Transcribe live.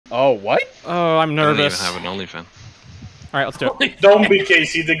Oh, what? Oh, I'm nervous. I don't even have an OnlyFans. Alright, let's do it. Don't be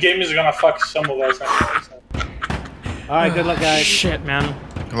Kacey, the game is gonna fuck some of us anyway, so. Alright, good luck, guys. Shit, man.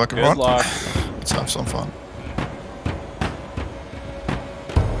 Good luck, everyone. Good luck. Let's have some fun.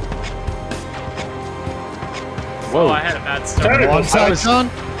 Whoa, I had a bad start. Onside, John.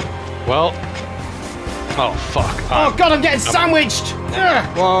 Well. Oh, fuck. Oh god, I'm getting sandwiched!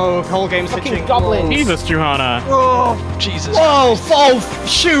 Whoa, whole game's Fucking pitching. goblins! Jesus, Johanna. Oh, Jesus. whoa, oh,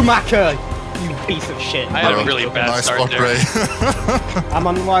 Schumacher! You piece of shit. I had a really bad nice start spot, there. Ray. I'm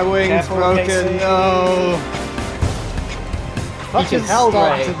on my wings, Careful, broken. Kacey. No. Fucking just hell,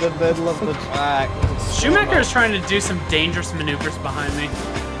 stopped Ray. in the middle of the track. Schumacher is trying to do some dangerous maneuvers behind me.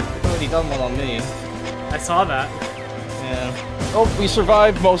 He's already done one on me. I saw that. Yeah. Oh, we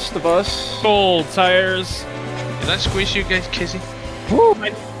survived, most of us. Gold tires. Did I squeeze you guys, Kacey? My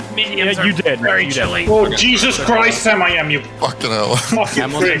mediums Yeah, you are did. very You did. chilly. Oh, Jesus Christ, Sam, I am you Fucking hell. fucking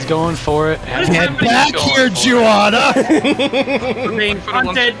prick. going for it. Get back here, Joanna! We're being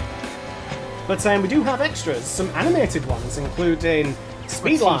fronted. But we do have extras, some animated ones, including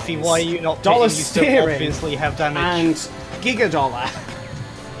speed lines, Tiffy, why are you not dollar pitting? You still steering, obviously have damage. and Gigadollar.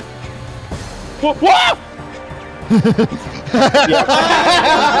 Whoa!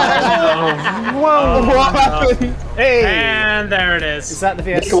 Whoa, what happened? Hey! And there it Is is. that the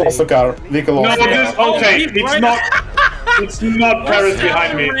VSC? Nicholas the car. Nicholas. No, this, okay, he's it's right- not. It's not Paris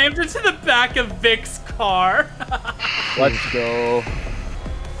behind me. Rammed into the back of Vic's car. Let's go.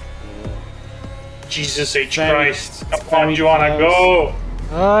 Jesus H. Very- Christ. Come very on, Joanna, close.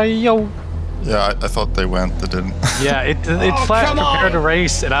 go! Yo. Yeah, I thought they went, they didn't. Yeah, it flashed prepare to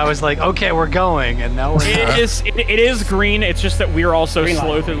race, and I was like, okay, we're going, and now we're It is green, it's just that we were also Green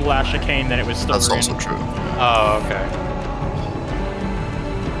slow light. through the last chicane, then it was still That's green. also true. Oh, okay.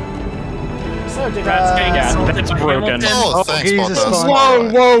 So did That's getting yeah, assaulted that's by broken. Hamilton. Oh, thanks, Jesus Bottas. Christ. Whoa,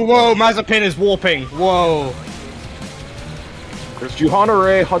 whoa, whoa, Mazepin is warping. Whoa. There's Johanna,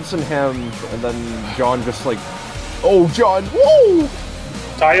 Ray, Hudson, Ham, and then John just like, oh, John, whoa!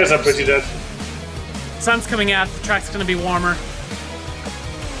 Tires are pretty dead. Sun's coming out. The track's gonna be warmer.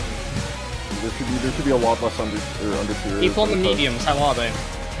 There should be a lot less understeer. People on the mediums, how are they?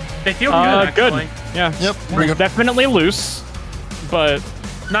 They feel good, Good. actually. Yeah. Yep, bring it. Definitely loose, but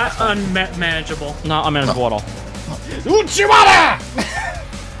Not unmanageable. not unmanageable at all.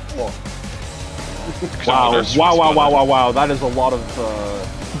 Wow, that is a lot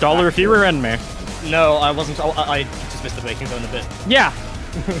of, Dollar if you were in me. No, I wasn't. I just missed the braking zone a bit. Yeah.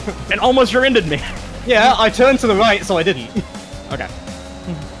 And almost rear-ended me. Yeah, I turned to the right, so I didn't. Okay.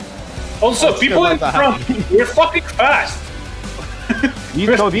 Also, people let in that front, we're fucking fast. these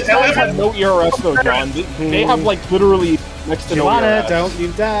guys have no ERS though, John. They have like literally next to no Joanna, ERS. don't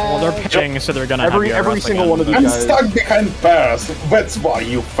you dare. Well, they're pitching, so they're gonna have Every ERS single again. one of these I'm guys. stuck behind Paris. That's why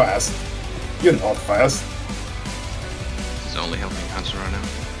you fast. You're not fast. It's only helping Hudson right now.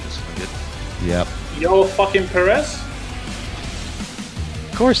 This is good. Yep. Yo, fucking Perez.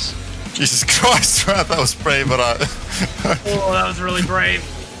 Of course. Jesus Christ, man, that was brave, but Oh, that was really brave.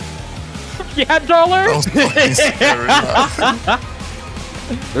 Yeah, Dollar! that was fucking scary, man.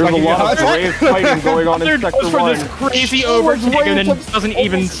 There's a lot of brave fighting going on There in goes Sector for 1. this crazy overtake and then doesn't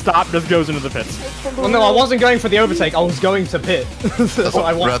even stop, just goes into the pits. Well, no, I wasn't going for the overtake. I was going to pit. That's what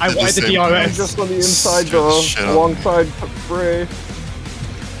I wanted. I wanted the I'm DRS. just on the inside Stupid though, shit. alongside Bray.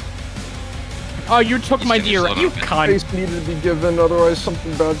 Oh, you took my deer, you cunt. Space needed to be given, otherwise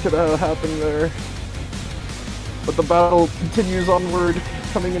something bad could have happened there. But the battle continues onward,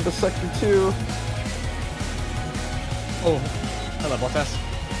 coming into Sector 2. Oh, hello, Bottas.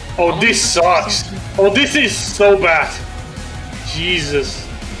 Oh, this sucks. Oh, this is so bad. Jesus.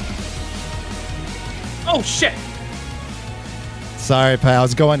 Oh shit! Sorry, pal. I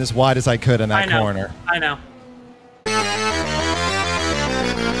was going as wide as I could in I that know. corner. I know.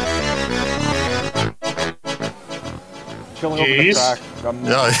 Chilling over the Geeze? track. I'm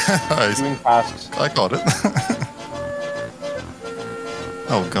Yeah, doing tasks. I got it.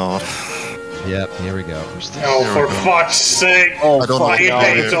 Oh god. Yep, here we go. Oh, for fuck's sake. Oh, I don't fuck, know.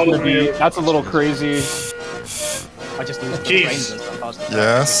 no, It's all of you. that's a little crazy. I just lose the Jeez. trains and stuff.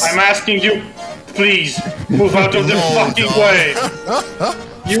 Yes. I'm asking you, please, move out of the No, fucking God.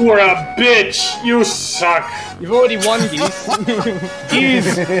 way. You are a bitch. You suck. You've already won, Geese.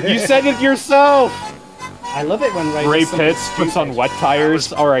 Geeze, you said it yourself! I love it when Ray Pitts puts on wet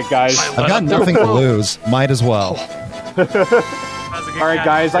tires. Alright, guys. I've got nothing to lose. Might as well. Alright,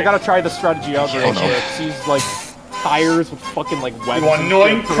 guys, I gotta try the strategy out there. Oh, no. These, like, tires with fucking, like, webs. You and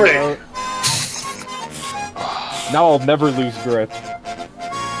annoying shit coming prick. out. Now I'll never lose grip.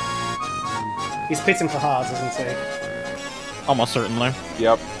 He's pitting for hard, isn't he? Almost certainly.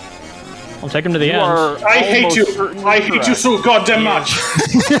 Yep. I'll take him to the end. I hate you. I hate you so goddamn much.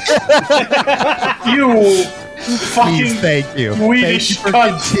 You fucking Please, thank you. Swedish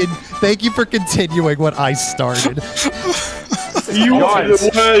cunt. Thank you for continuing what I started. You are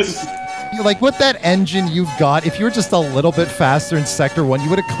the worst. Like, with that engine you've got, if you were just a little bit faster in Sector 1, you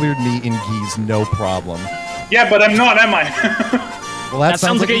would have cleared me in Geeze, no problem. Yeah, but I'm not, am I? Well, that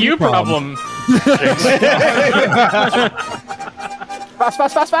sounds like a you problem.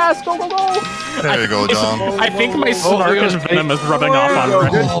 Fast! Go! There you go, John. I think my Snarkus venom is rubbing off on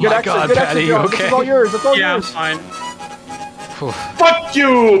Rick. Oh my god, Patty, you okay? It's all yours. It's all Yeah, I'm yours. fine. Fuck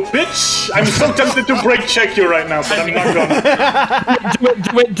you, bitch! I'm so tempted to break check you right now, but I'm not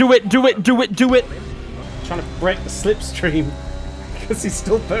gonna. Do it! Trying to break the slipstream because he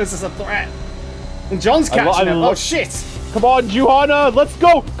still poses a threat. And John's catching him. Oh shit! Come on, Johanna, let's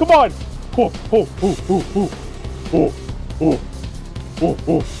go! Come on!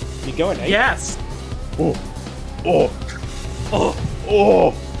 You going, eh? Yes.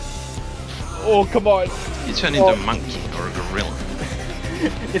 Oh, come on! You turned into a monkey or a gorilla.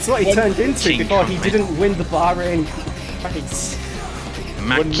 It's what he turned into King before he Kong, didn't win the Bahrain race.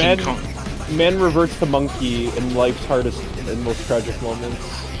 When man reverts to monkey in life's hardest and most tragic moments.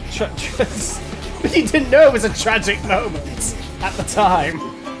 But he didn't know it was a tragic moment at the time.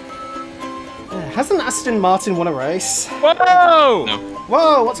 Hasn't Aston Martin won a race? Whoa! No.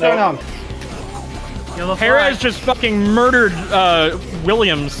 Whoa, what's going on? Perez just fucking murdered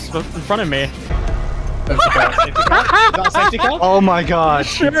Williams in front of me. Oh my god.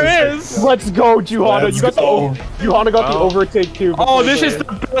 Sure is. Let's go, Johanna. Johanna got the overtake too. Oh, this is the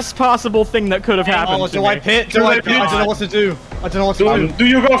best possible thing that could have happened. Do I pit? Do I pit? I don't know what to do. I don't know what to do. Do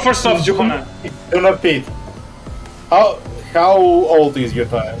you go first off, Johanna? Do not pit. How old is your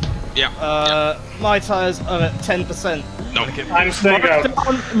tire? Yeah. My tires are at 10%. No. I'm staying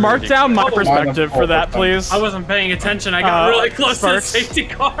out. Mark down my perspective for that, please. I wasn't paying attention. I got really close to the safety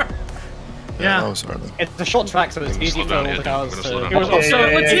car. Yeah, those are the... It's a short track, so it's easy for all the cars to... It was also...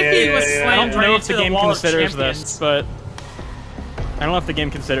 Latifi was I slammed don't know right if the into game the wall of considers champions. this, but... I don't know if the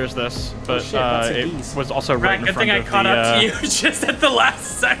game considers this, but it was also right in Good front thing I of caught up to the... you just at the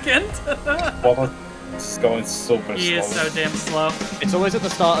last second. It's going super He is so damn slow. It's always at the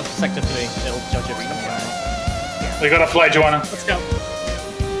start of Sector 3. It'll judge it coming out. We gotta fly, Johanna. Let's go.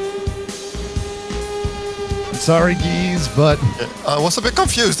 Sorry, Geeze, but I was a bit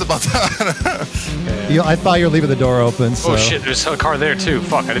confused about that. I thought you were leaving the door open, so... Oh shit, there's a car there too.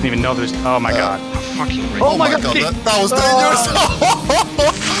 Fuck, I didn't even know there's... Oh my god. Fucking Oh my god, that was dangerous!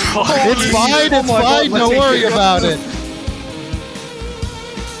 It's fine, it's fine, don't worry about it.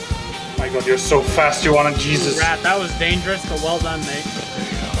 My god, you're so fast, Johanna. Jesus. Rat, that was dangerous, but well done, mate.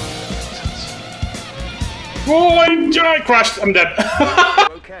 Oh, I crashed. I'm dead.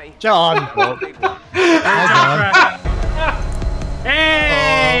 John!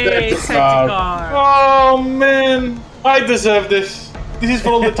 Hey, safety car. Oh man, I deserve this. This is for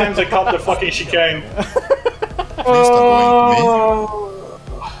all the times I caught the fucking chicane.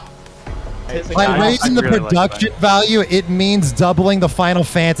 By raising the production value, it means doubling the Final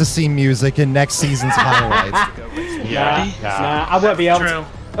Fantasy music in next season's highlights. Nah, I won't be able to. True.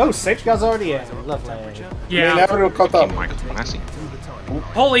 Oh, safety car's already in. Lovely. Yeah. Never caught up.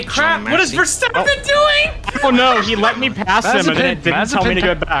 Holy crap! What is Verstappen doing? Oh no, he let me pass him and then it didn't tell me to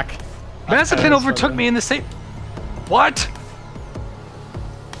go back. Mazepin overtook me in the same... What?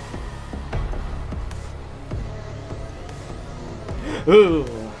 Ooh.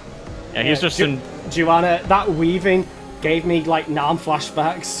 Yeah, he's just in... Joanna, that weaving gave me like Nam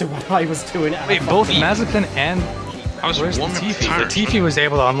flashbacks to when I was doing it. Wait, both Mazepin and... I was Where's warming up Latifi? the tires. Latifi was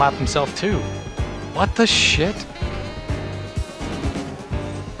able to unlap himself too. What the shit?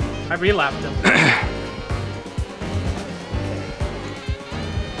 I relapped him.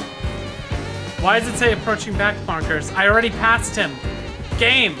 Why does it say approaching back markers? I already passed him.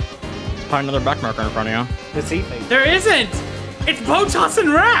 Game. There's probably another back marker in front of you. Latifi. There isn't. It's Botas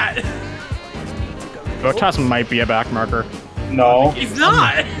and Rat. Botas might be a back marker. No. He's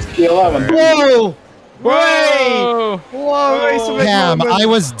not. 11. Whoa! Whoa! Whoa! Cam, I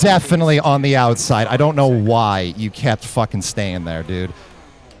was definitely on the outside. I don't know why you kept fucking staying there, dude.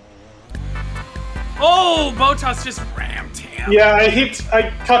 Oh, Botas just rammed him. Yeah,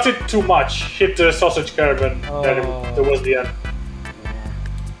 I cut it too much. Hit the sausage curb and then it was the end.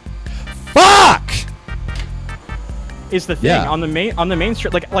 Fuck! is the thing. Yeah. On the main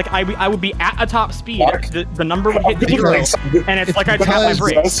street, like I would be at a top speed. The number would hit 0, and it's like I tap my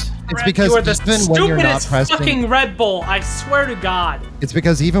brakes. It's because you are the even when you're not stupidest pressing, fucking Red Bull. I swear to God. it's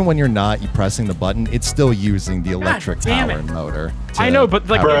because even when you're not pressing the button, it's still using the electric damn power it. motor. I know, but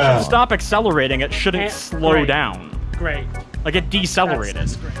like power it it should stop accelerating. It shouldn't slow Great. down. Great. Like it decelerated.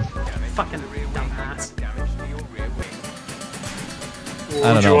 That's great. Fucking dumbass.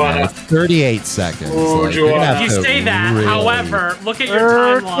 I don't know, man. It's 38 seconds. Like, you're gonna have You to say that, really- however, look at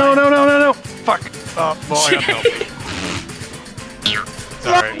your timeline. No. Fuck. Oh, boy, I'm helping.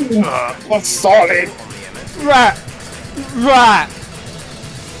 Sorry. What's solid?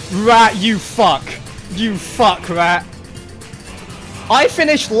 Rat, you fuck. You fuck, Rat. I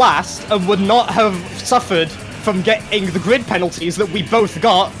finished last and would not have suffered from getting the grid penalties that we both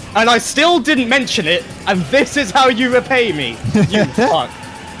got, and I still didn't mention it, and this is how you repay me. You fuck.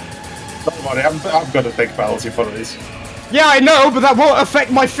 Don't worry, I'm gonna take penalty for this. Yeah, I know, but that won't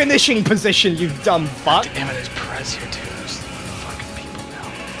affect my finishing position, you dumb fuck. Damn it, there's Perez here too. There's fucking people now.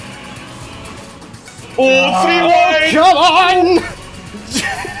 Oh, free wide! Come on!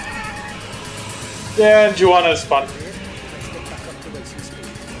 Yeah, and Joanna's fun.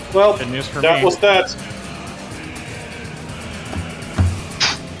 Well, Good news for that me. was that.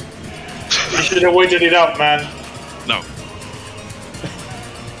 You should have waited it out, man. No.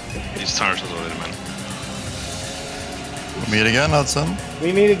 These tires are loaded, man. We'll meet again, Hudson.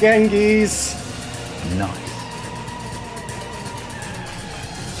 We meet again, Geeze. Nice.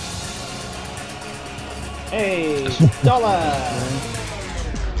 Hey, dollar.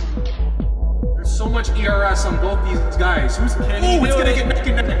 There's so much ERS on both these guys. Who's Kenny? Who's gonna get neck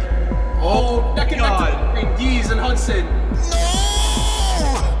and neck? Oh, neck and neck between Geeze and Hudson.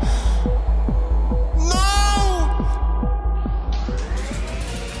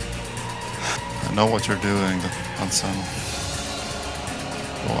 I know what you're doing, Hudson.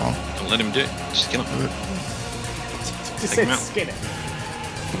 Go on. Don't let him do it. Just kill him. Just Take him said out. skin it.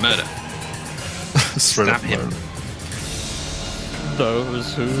 Murder. Straight Stab up him. murder.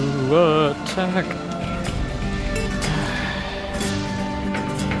 Those who attack.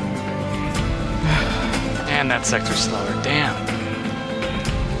 And that sector's slower. Damn.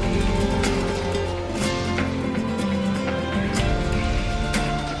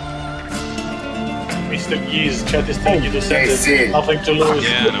 Mr. Geeze, chat is telling you to send it. Nothing to lose.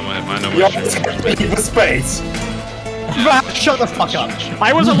 Yeah, I know You're what you're leave the space. Rat, shut the fuck up.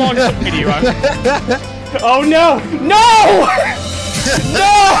 I was alongside you. Oh no! No!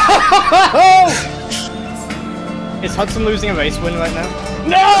 No! Is Hudson losing a race win right now?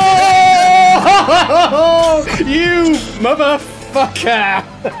 No! You motherfucker!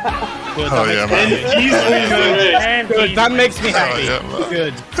 Oh yeah, man. Good, that makes me happy. Oh, yeah, man.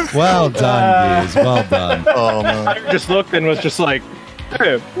 Good. Well done, Geeze. Well done. Oh man. I just looked and was just like,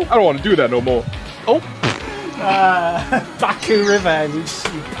 hey, I don't want to do that no more. Oh. Baku revenge.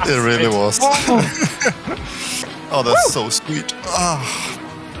 It really was. Oh, that's so sweet. Ah.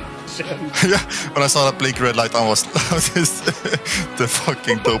 Yeah, when I saw that blink red light, I was the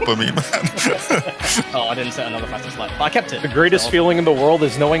fucking dopamine, man. Oh, I didn't set another fastest light, but I kept it. The greatest feeling in the world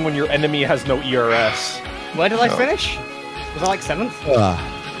is knowing when your enemy has no ERS. Where did I finish? Was I like 7th? Yeah.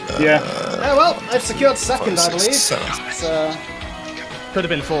 Yeah, well, I've secured second, I believe. So, could have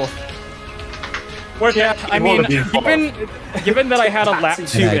been 4th. Yeah, I mean, given that I had a lap 2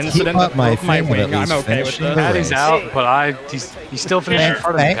 And I incident keep up that my broke my thing of at wing, I'm least okay with finishing this. the Patty's race. out, but he's still finishing in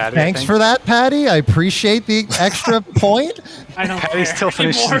front of me, Patty. Thanks for that, Patty. I appreciate the extra point. I don't Patty's care still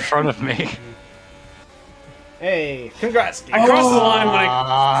finishing anymore. in front of me. hey, congrats, Geeze. I crossed the line when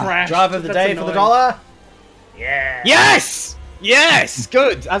I crashed. Driver of the That's day for the annoying. dollar. Yeah. Yes! Yes!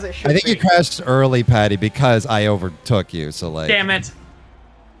 Good, as it should I think be. you crashed early, Patty, because I overtook you. So like. Damn it.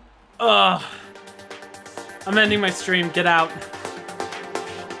 Ugh. I'm ending my stream. Get out.